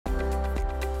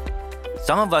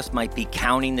Some of us might be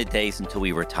counting the days until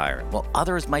we retire, while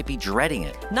others might be dreading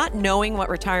it. Not knowing what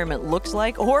retirement looks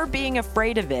like or being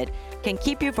afraid of it can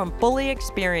keep you from fully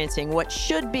experiencing what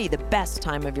should be the best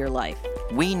time of your life.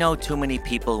 We know too many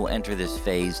people who enter this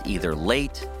phase either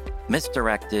late,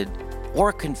 misdirected,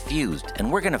 or confused,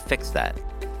 and we're going to fix that.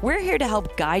 We're here to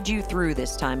help guide you through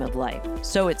this time of life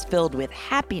so it's filled with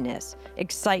happiness,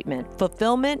 excitement,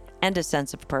 fulfillment, and a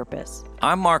sense of purpose.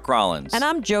 I'm Mark Rollins. And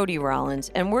I'm Jody Rollins,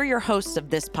 and we're your hosts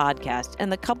of this podcast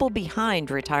and the couple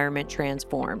behind Retirement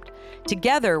Transformed.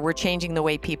 Together, we're changing the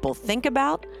way people think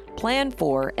about, plan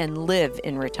for, and live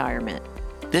in retirement.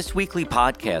 This weekly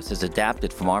podcast is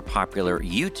adapted from our popular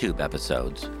YouTube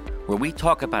episodes, where we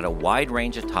talk about a wide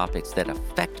range of topics that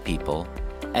affect people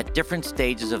at different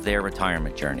stages of their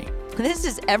retirement journey. This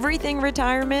is everything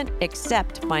retirement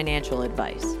except financial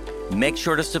advice. Make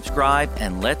sure to subscribe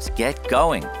and let's get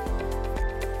going.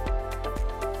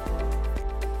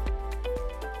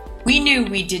 We knew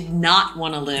we did not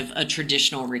want to live a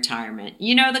traditional retirement.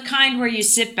 You know, the kind where you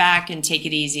sit back and take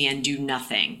it easy and do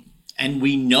nothing. And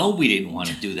we know we didn't want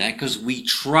to do that because we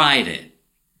tried it.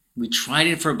 We tried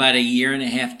it for about a year and a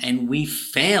half and we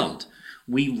failed.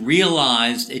 We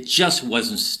realized it just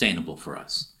wasn't sustainable for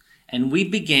us. And we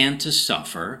began to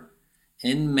suffer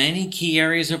in many key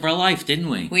areas of our life, didn't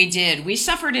we? We did. We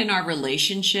suffered in our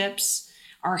relationships.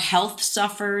 Our health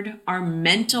suffered. Our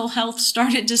mental health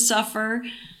started to suffer.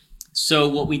 So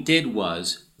what we did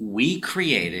was we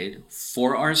created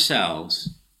for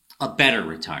ourselves a better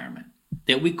retirement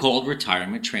that we called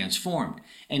Retirement Transformed.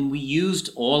 And we used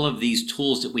all of these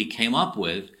tools that we came up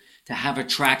with to have a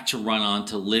track to run on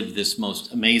to live this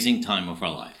most amazing time of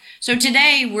our life. So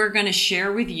today we're going to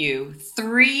share with you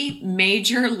 3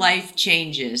 major life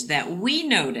changes that we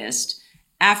noticed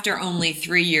after only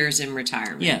 3 years in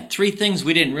retirement. Yeah, 3 things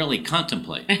we didn't really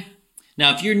contemplate.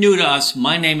 Now, if you're new to us,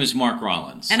 my name is Mark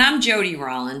Rollins. And I'm Jody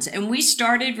Rollins, and we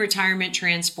started Retirement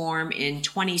Transform in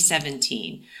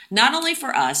 2017. Not only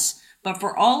for us, but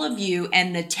for all of you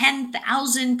and the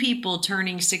 10,000 people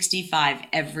turning 65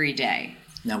 every day.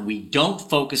 Now, we don't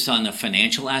focus on the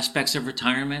financial aspects of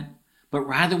retirement, but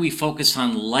rather we focus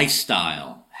on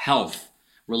lifestyle, health,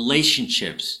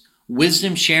 relationships,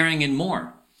 wisdom sharing, and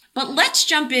more. But let's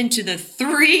jump into the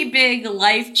 3 big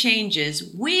life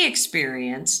changes we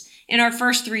experienced in our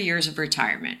first 3 years of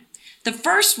retirement. The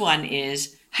first one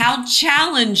is how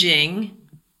challenging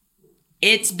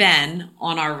it's been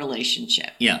on our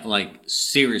relationship. Yeah, like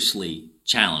seriously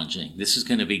challenging. This is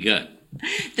going to be good.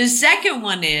 The second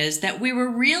one is that we were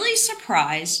really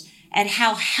surprised at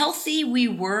how healthy we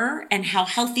were and how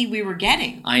healthy we were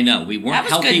getting. I know. We weren't That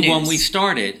was good healthy when news. we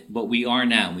started, but we are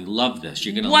now. We love this.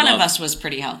 You're going to One love of us was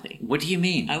pretty healthy. What do you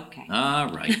mean? Okay. All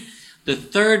right. The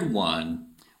third one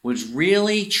was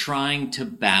really trying to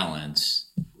balance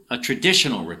a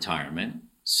traditional retirement,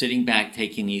 sitting back,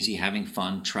 taking it easy, having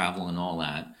fun, travel and all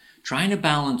that, trying to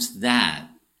balance that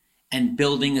and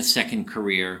building a second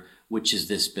career, which is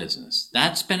this business.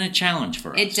 That's been a challenge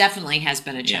for us. It definitely has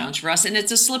been a challenge for us, and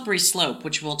it's a slippery slope,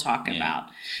 which we'll talk about.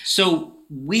 So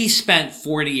we spent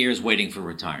 40 years waiting for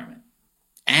retirement.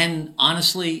 And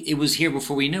honestly, it was here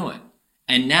before we knew it.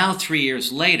 And now 3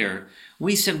 years later,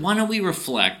 we said, why don't we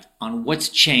reflect on what's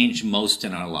changed most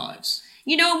in our lives?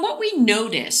 You know, what we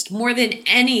noticed more than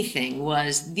anything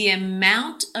was the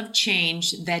amount of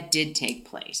change that did take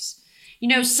place. You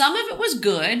know, some of it was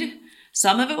good,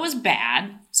 some of it was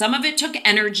bad, some of it took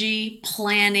energy,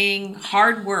 planning,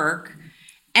 hard work,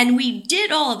 and we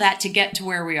did all of that to get to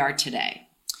where we are today.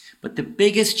 But the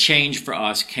biggest change for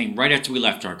us came right after we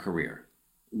left our career.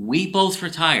 We both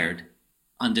retired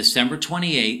on December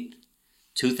 28th,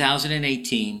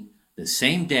 2018, the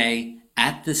same day,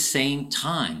 at the same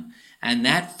time. And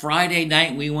that Friday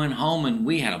night we went home and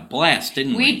we had a blast,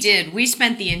 didn't we? We did. We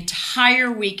spent the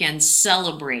entire weekend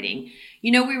celebrating.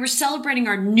 You know, we were celebrating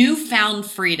our newfound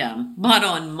freedom. But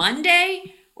on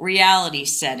Monday, reality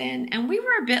set in and we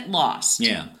were a bit lost.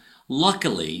 Yeah.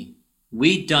 Luckily,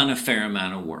 we'd done a fair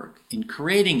amount of work in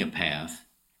creating a path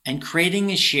and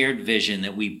creating a shared vision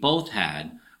that we both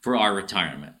had for our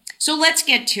retirement. So let's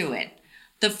get to it.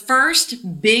 The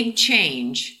first big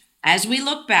change, as we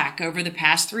look back over the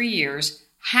past 3 years,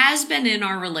 has been in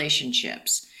our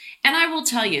relationships. And I will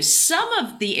tell you, some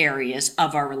of the areas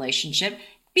of our relationship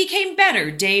became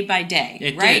better day by day,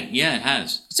 It right? did. Yeah, it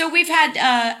has. So we've had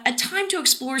a time to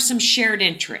explore some shared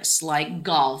interests like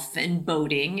golf and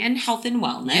boating and health and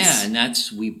wellness. Yeah,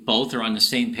 and we both are on the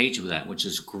same page with that, which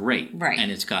is great. Right.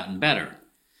 And it's gotten better.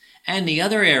 And the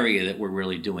other area that we're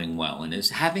really doing well in is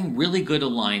having really good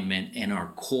alignment in our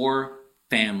core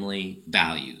family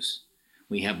values.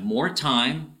 We have more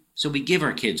time, so we give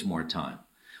our kids more time.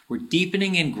 We're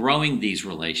deepening and growing these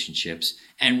relationships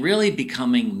and really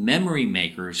becoming memory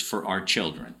makers for our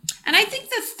children. And I think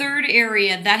the third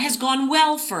area that has gone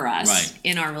well for us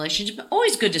in our relationship,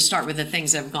 always good to start with the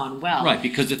things that have gone well. Right,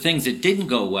 because the things that didn't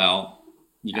go well,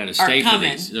 you got to stay for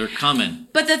these. They're coming.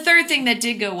 But the third thing that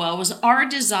did go well was our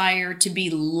desire to be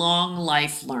long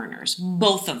life learners,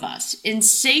 both of us.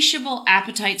 Insatiable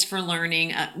appetites for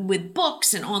learning with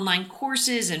books and online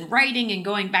courses and writing and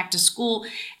going back to school.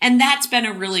 And that's been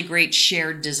a really great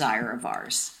shared desire of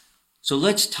ours. So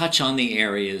let's touch on the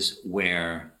areas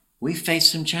where we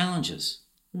face some challenges.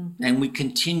 And we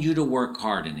continue to work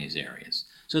hard in these areas.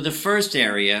 So the first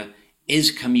area is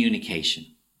communication.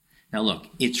 Now, look,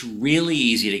 it's really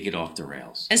easy to get off the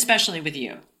rails. Especially with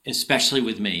you. Especially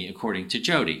with me, according to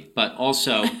Jody, but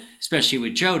also especially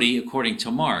with Jody, according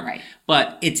to Mark. Right.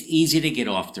 But it's easy to get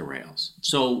off the rails.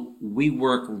 So we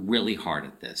work really hard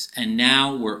at this. And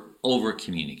now we're over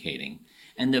communicating.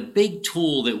 And the big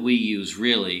tool that we use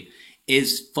really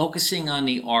is focusing on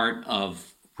the art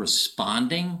of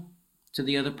responding to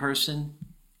the other person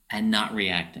and not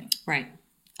reacting. Right.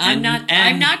 I'm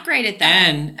not great at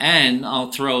that. And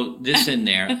I'll throw this in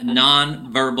there,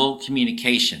 non-verbal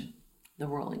communication. The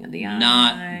rolling of the eyes.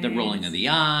 Not the rolling of the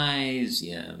eyes.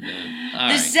 Yeah.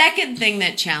 The second thing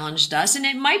that challenged us, and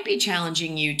it might be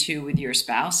challenging you too with your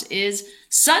spouse, is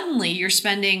suddenly you're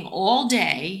spending all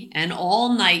day and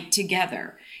all night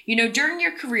together. You know, during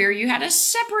your career, you had a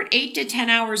separate 8 to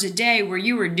 10 hours a day where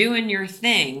you were doing your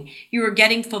thing. You were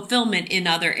getting fulfillment in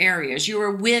other areas. You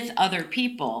were with other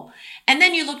people. And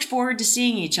then you looked forward to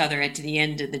seeing each other at the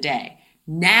end of the day.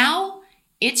 Now,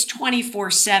 it's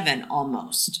 24/7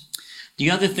 almost.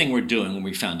 The other thing we're doing when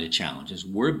we found a challenge is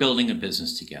we're building a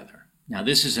business together. Now,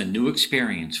 this is a new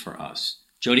experience for us.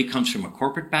 Jody comes from a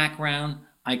corporate background.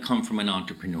 I come from an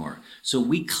entrepreneur. So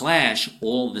we clash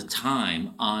all the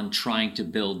time on trying to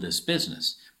build this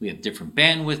business. We have different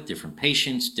bandwidth, different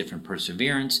patience, different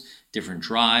perseverance, different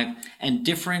drive, and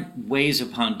different ways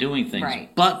upon doing things.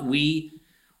 Right. But we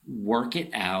work it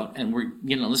out, and we're,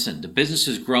 listen, the business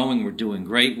is growing. We're doing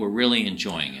great. We're really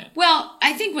enjoying it. Well,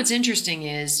 I think what's interesting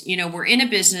is, we're in a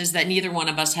business that neither one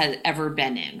of us had ever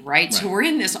been in, right? So we're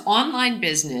in this online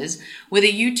business with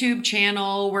a YouTube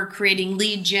channel. We're creating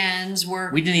lead gens.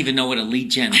 We didn't even know what a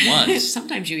lead gen was.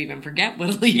 Sometimes you even forget what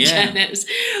a lead gen is.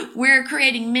 We're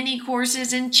creating mini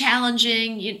courses and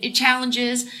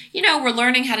challenges. We're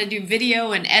learning how to do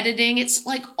video and editing. It's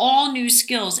like all new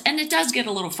skills, and it does get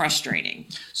a little frustrating.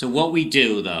 So what we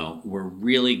do, though, we're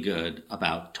really good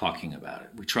about talking about it.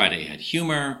 We try to add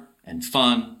humor and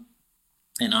fun.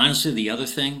 And honestly, the other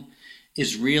thing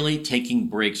is really taking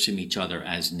breaks from each other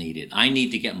as needed. I need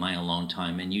to get my alone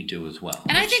time, and you do as well.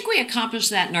 And I think we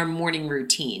accomplished that in our morning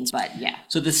routines, but yeah.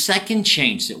 So the second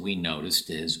change that we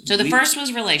noticed is... So the first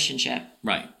was relationship.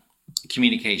 Right.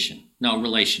 Communication. No,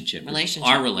 relationship.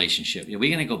 Our relationship. Are we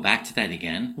going to go back to that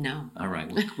again? No. All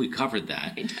right. We covered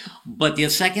that. But the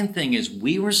second thing is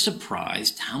we were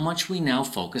surprised how much we now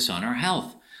focus on our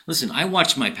health. Listen, I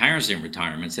watched my parents in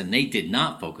retirements, and they did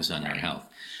not focus on their health.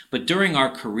 But during our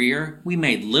career, we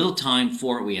made little time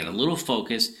for it. We had a little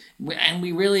focus. And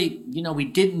we really, we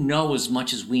didn't know as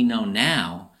much as we know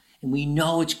now. And we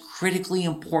know it's critically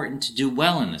important to do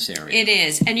well in this area. It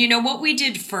is. And what we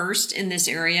did first in this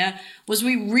area was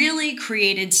we really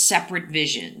created separate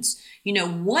visions.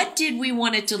 What did we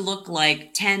want it to look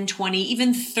like 10, 20,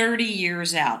 even 30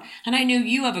 years out? And I know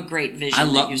you have a great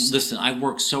vision. Listen, I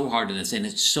worked so hard on this, and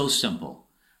it's so simple.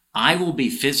 I will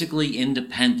be physically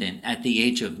independent at the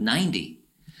age of 90.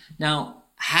 Now,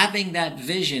 having that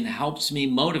vision helps me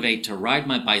motivate to ride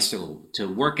my bicycle, to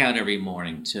work out every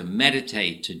morning, to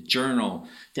meditate, to journal,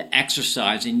 to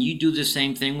exercise. And you do the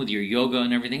same thing with your yoga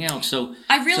and everything else. So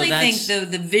I really think, though,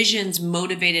 the visions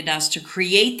motivated us to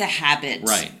create the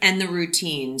habits and the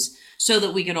routines so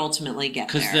that we could ultimately get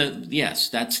there. Because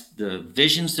that's the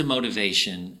vision's the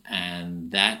motivation,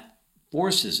 and that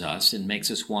forces us and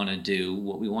makes us want to do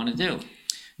what we want to do.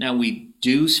 Now, we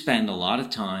do spend a lot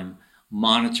of time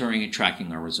monitoring and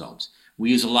tracking our results.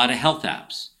 We use a lot of health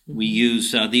apps. We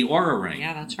use the Oura Ring.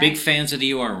 Yeah, that's right. Big fans of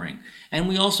the Oura Ring. And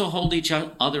we also hold each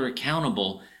other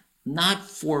accountable, not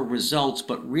for results,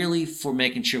 but really for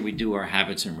making sure we do our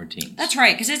habits and routines. That's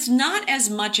right, because it's not as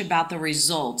much about the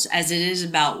results as it is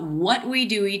about what we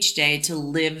do each day to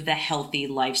live the healthy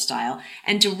lifestyle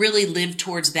and to really live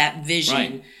towards that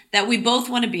vision that we both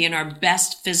want to be in our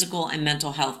best physical and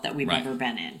mental health that we've ever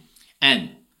been in.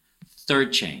 And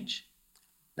third change,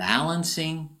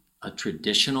 balancing a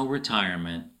traditional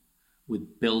retirement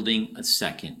with building a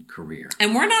second career.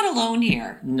 And we're not alone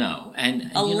here. No. And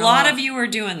A lot of you are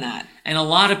doing that. And a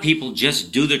lot of people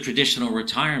just do the traditional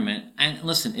retirement. And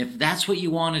listen, if that's what you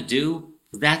want to do,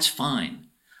 that's fine.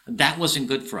 That wasn't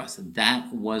good for us.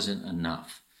 That wasn't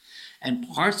enough. And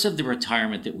parts of the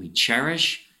retirement that we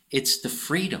cherish, it's the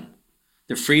freedom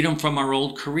from our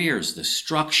old careers, the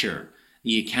structure,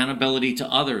 the accountability to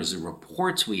others, the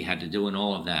reports we had to do, and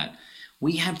all of that.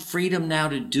 We have freedom now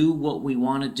to do what we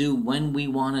want to do when we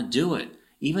want to do it,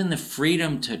 even the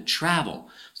freedom to travel.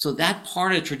 So that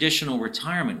part of traditional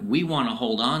retirement we want to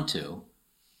hold on to.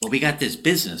 Well, we got this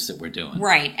business that we're doing.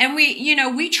 Right. And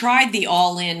we tried the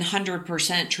all-in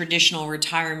 100% traditional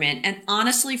retirement. And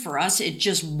honestly, for us, it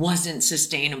just wasn't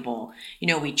sustainable.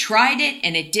 We tried it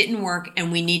and it didn't work,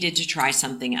 and we needed to try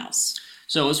something else.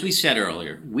 So as we said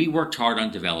earlier, we worked hard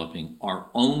on developing our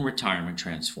own retirement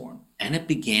transform, and it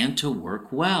began to work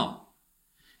well.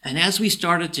 And as we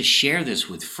started to share this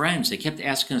with friends, they kept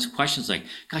asking us questions like,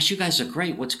 gosh, you guys are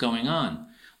great. What's going on?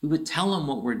 We would tell them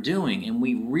what we're doing, and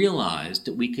we realized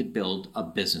that we could build a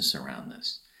business around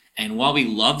this. And while we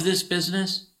love this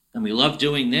business, and we love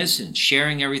doing this and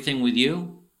sharing everything with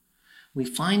you, we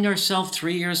find ourselves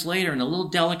 3 years later in a little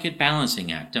delicate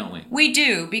balancing act, don't we? We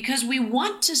do, because we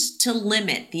want to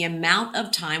limit the amount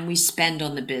of time we spend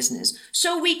on the business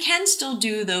so we can still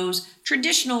do those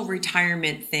traditional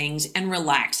retirement things and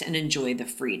relax and enjoy the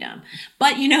freedom.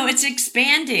 But it's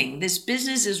expanding. This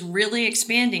business is really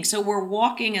expanding. So we're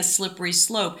walking a slippery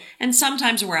slope, and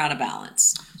sometimes we're out of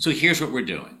balance. So here's what we're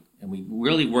doing. And we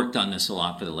really worked on this a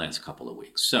lot for the last couple of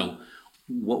weeks. So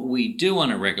what we do on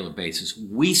a regular basis,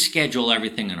 we schedule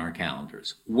everything in our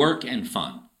calendars, work and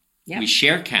fun. Yep. We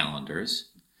share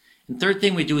calendars. And third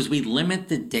thing we do is we limit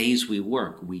the days we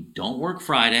work. We don't work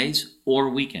Fridays or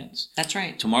weekends. That's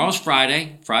right. Tomorrow's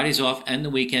Friday. Friday's off, and the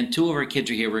weekend. 2 of our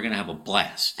kids are here. We're going to have a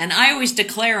blast. And I always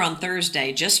declare on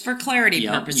Thursday, just for clarity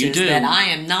purposes, that I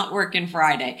am not working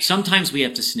Friday. Sometimes we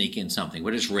have to sneak in something,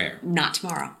 but it's rare. Not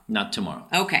tomorrow. Not tomorrow.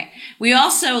 Okay. We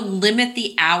also limit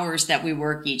the hours that we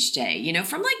work each day.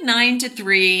 From like 9 to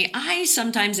 3. I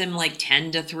sometimes am like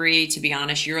 10 to 3, to be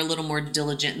honest. You're a little more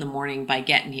diligent in the morning by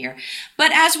getting here.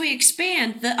 But as we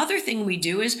expand, the other thing we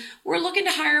do is we're looking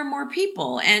to hire more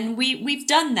people, and we've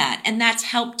done that, and that's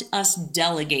helped us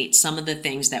delegate some of the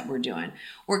things that we're doing.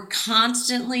 We're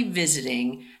constantly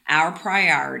visiting our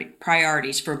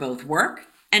priorities for both work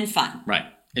and fun. Right.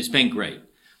 It's been great.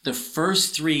 The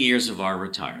first 3 years of our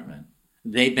retirement,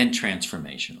 they've been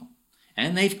transformational,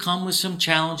 and they've come with some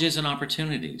challenges and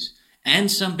opportunities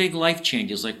and some big life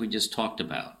changes like we just talked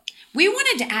about. We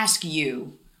wanted to ask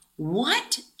you,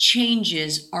 what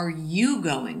changes are you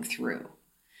going through?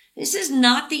 This is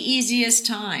not the easiest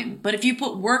time, but if you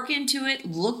put work into it,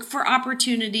 look for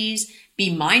opportunities,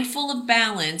 be mindful of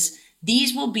balance,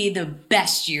 these will be the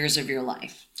best years of your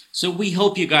life. So we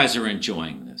hope you guys are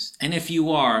enjoying this. And if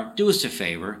you are, do us a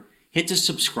favor, hit the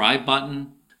subscribe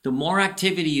button. The more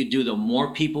activity you do, the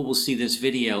more people will see this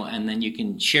video, and then you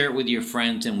can share it with your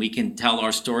friends, and we can tell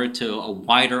our story to a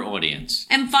wider audience.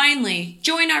 And finally,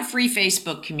 join our free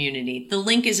Facebook community. The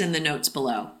link is in the notes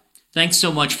below. Thanks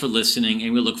so much for listening,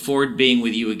 and we look forward to being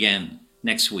with you again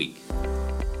next week.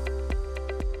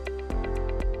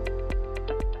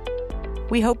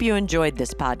 We hope you enjoyed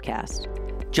this podcast.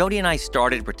 Jody and I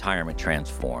started Retirement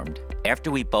Transformed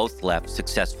after we both left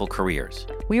successful careers.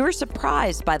 We were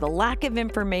surprised by the lack of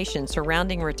information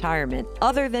surrounding retirement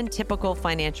other than typical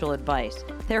financial advice.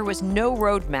 There was no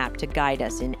roadmap to guide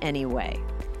us in any way.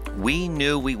 We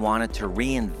knew we wanted to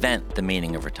reinvent the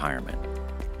meaning of retirement.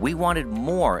 We wanted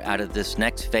more out of this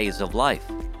next phase of life.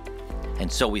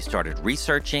 And so we started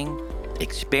researching,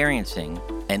 experiencing,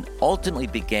 and ultimately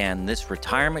began this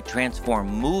Retirement Transform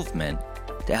movement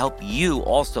to help you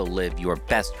also live your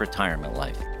best retirement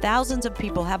life. Thousands of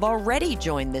people have already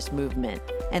joined this movement,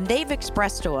 and they've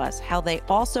expressed to us how they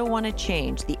also want to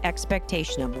change the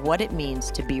expectation of what it means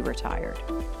to be retired.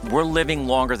 We're living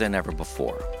longer than ever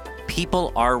before.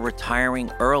 People are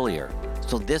retiring earlier.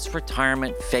 So this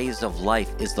retirement phase of life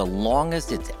is the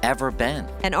longest it's ever been.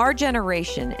 And our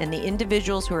generation and the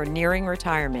individuals who are nearing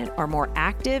retirement are more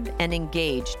active and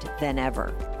engaged than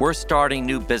ever. We're starting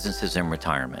new businesses in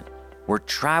retirement. We're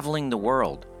traveling the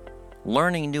world,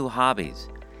 learning new hobbies,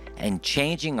 and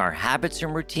changing our habits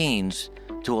and routines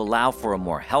to allow for a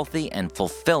more healthy and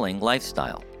fulfilling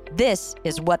lifestyle. This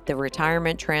is what the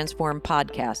Retirement Transform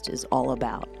podcast is all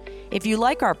about. If you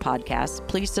like our podcast,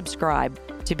 please subscribe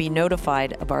to be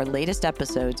notified of our latest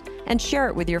episodes and share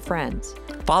it with your friends.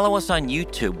 Follow us on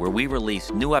YouTube, where we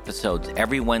release new episodes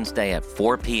every Wednesday at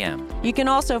 4 p.m. You can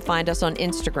also find us on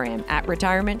Instagram at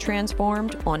Retirement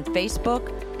Transformed, on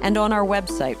Facebook, and on our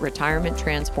website,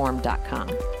 retirementtransformed.com.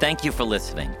 Thank you for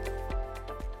listening.